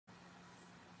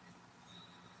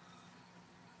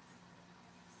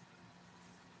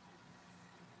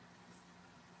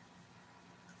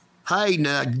Hey,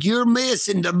 now, you're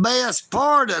missing the best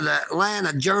part of the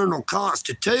Atlanta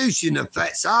Journal-Constitution, if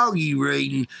that's all you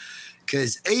reading,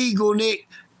 because EagleNick,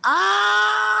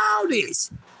 all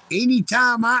this,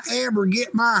 anytime I ever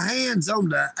get my hands on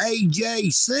the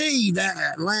AJC, that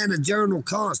Atlanta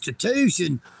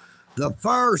Journal-Constitution, the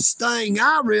first thing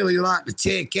I really like to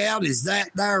check out is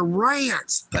that there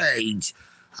rants page.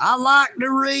 I like to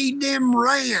read them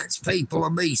rants people will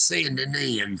be sending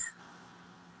in.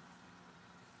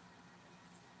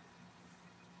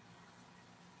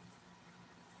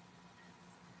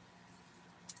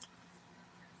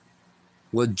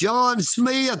 Well, John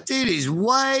Smith, it is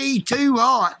way too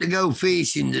hot to go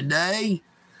fishing today.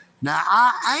 Now,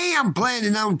 I am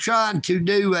planning on trying to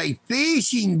do a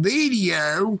fishing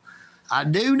video. I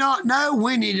do not know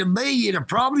when it'll be. It'll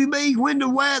probably be when the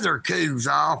weather cools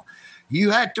off. You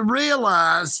have to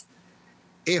realize,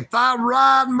 if I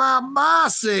ride my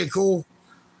bicycle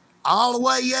all the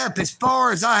way up as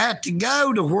far as I have to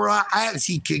go to where I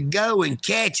actually could go and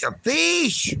catch a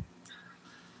fish,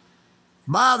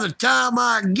 by the time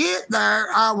I get there,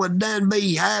 I would then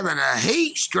be having a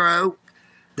heat stroke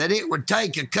that it would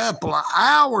take a couple of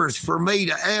hours for me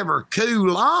to ever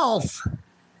cool off.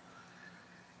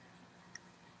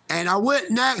 And I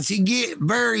wouldn't actually get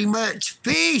very much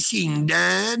fishing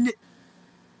done.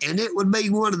 And it would be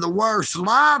one of the worst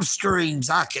live streams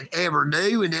I could ever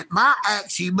do. And it might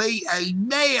actually be a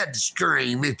dead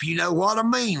stream, if you know what I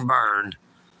mean, Vern.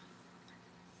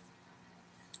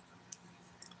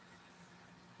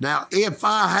 Now, if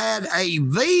I had a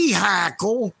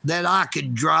vehicle that I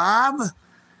could drive,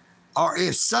 or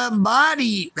if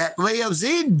somebody that lives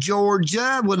in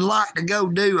Georgia would like to go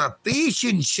do a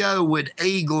fishing show with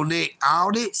EagleNick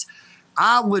audits,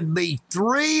 I would be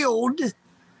thrilled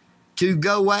to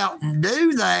go out and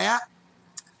do that.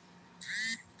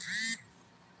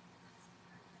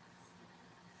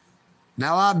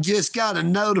 Now, I've just got a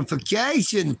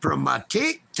notification from my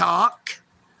TikTok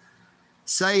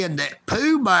saying that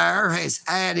Pooh Bear has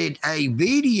added a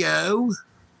video.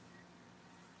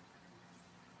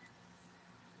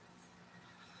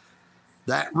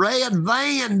 That red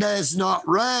van does not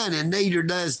run, and neither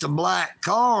does the black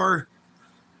car.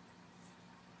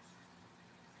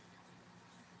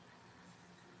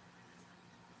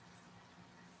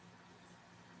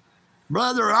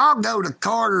 Brother, I'll go to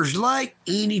Carter's Lake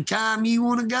anytime you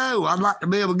want to go. I'd like to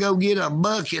be able to go get a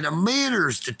bucket of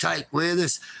minnows to take with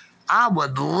us. I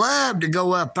would love to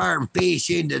go up there and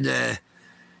fish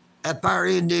up there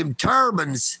in them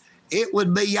turbines. It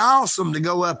would be awesome to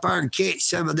go up there and catch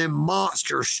some of them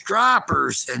monster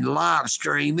stripers and live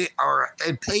stream it, or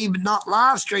even not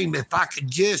live stream if I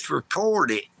could just record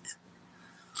it.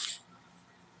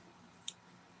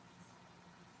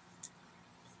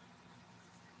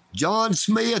 John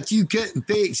Smith, you couldn't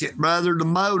fix it, brother. The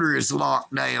motor is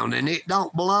locked down, and it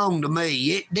don't belong to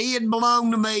me. It did belong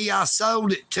to me. I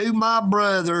sold it to my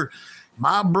brother.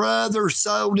 My brother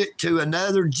sold it to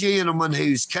another gentleman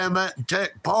who's come up and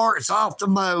took parts off the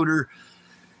motor.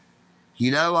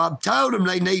 You know, I've told them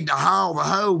they need to haul the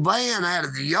whole van out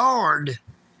of the yard.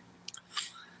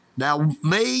 Now,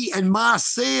 me and my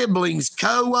siblings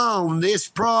co-own this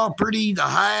property, the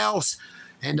house,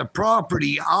 and the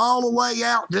property all the way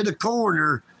out to the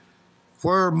corner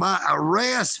where my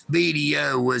arrest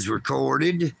video was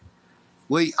recorded.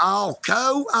 We all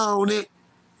co-own it.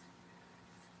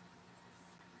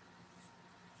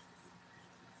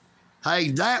 Hey,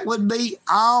 that would be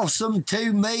awesome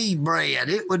to me, Brad.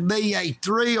 It would be a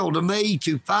thrill to me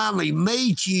to finally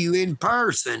meet you in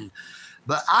person.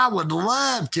 But I would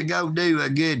love to go do a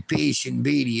good fishing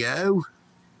video.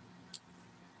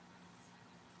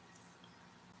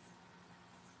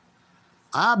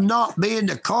 I've not been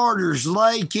to Carter's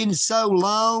Lake in so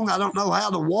long, I don't know how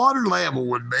the water level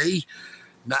would be.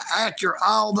 Now, after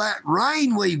all that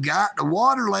rain we've got, the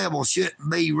water level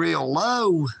shouldn't be real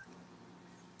low.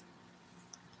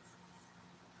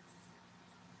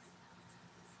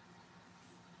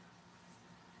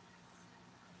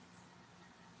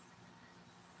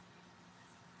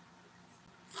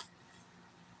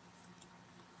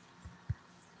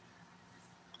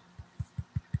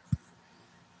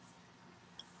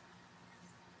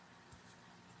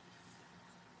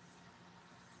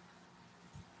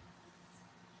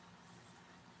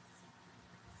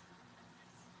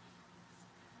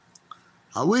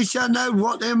 I wish I knowed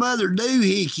what them other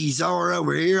doohickeys are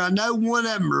over here. I know one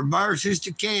of them reverses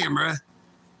the camera.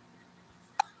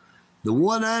 The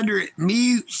one under it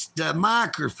mutes the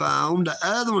microphone. The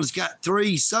other one's got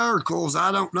 3 circles.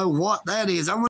 I don't know what that is.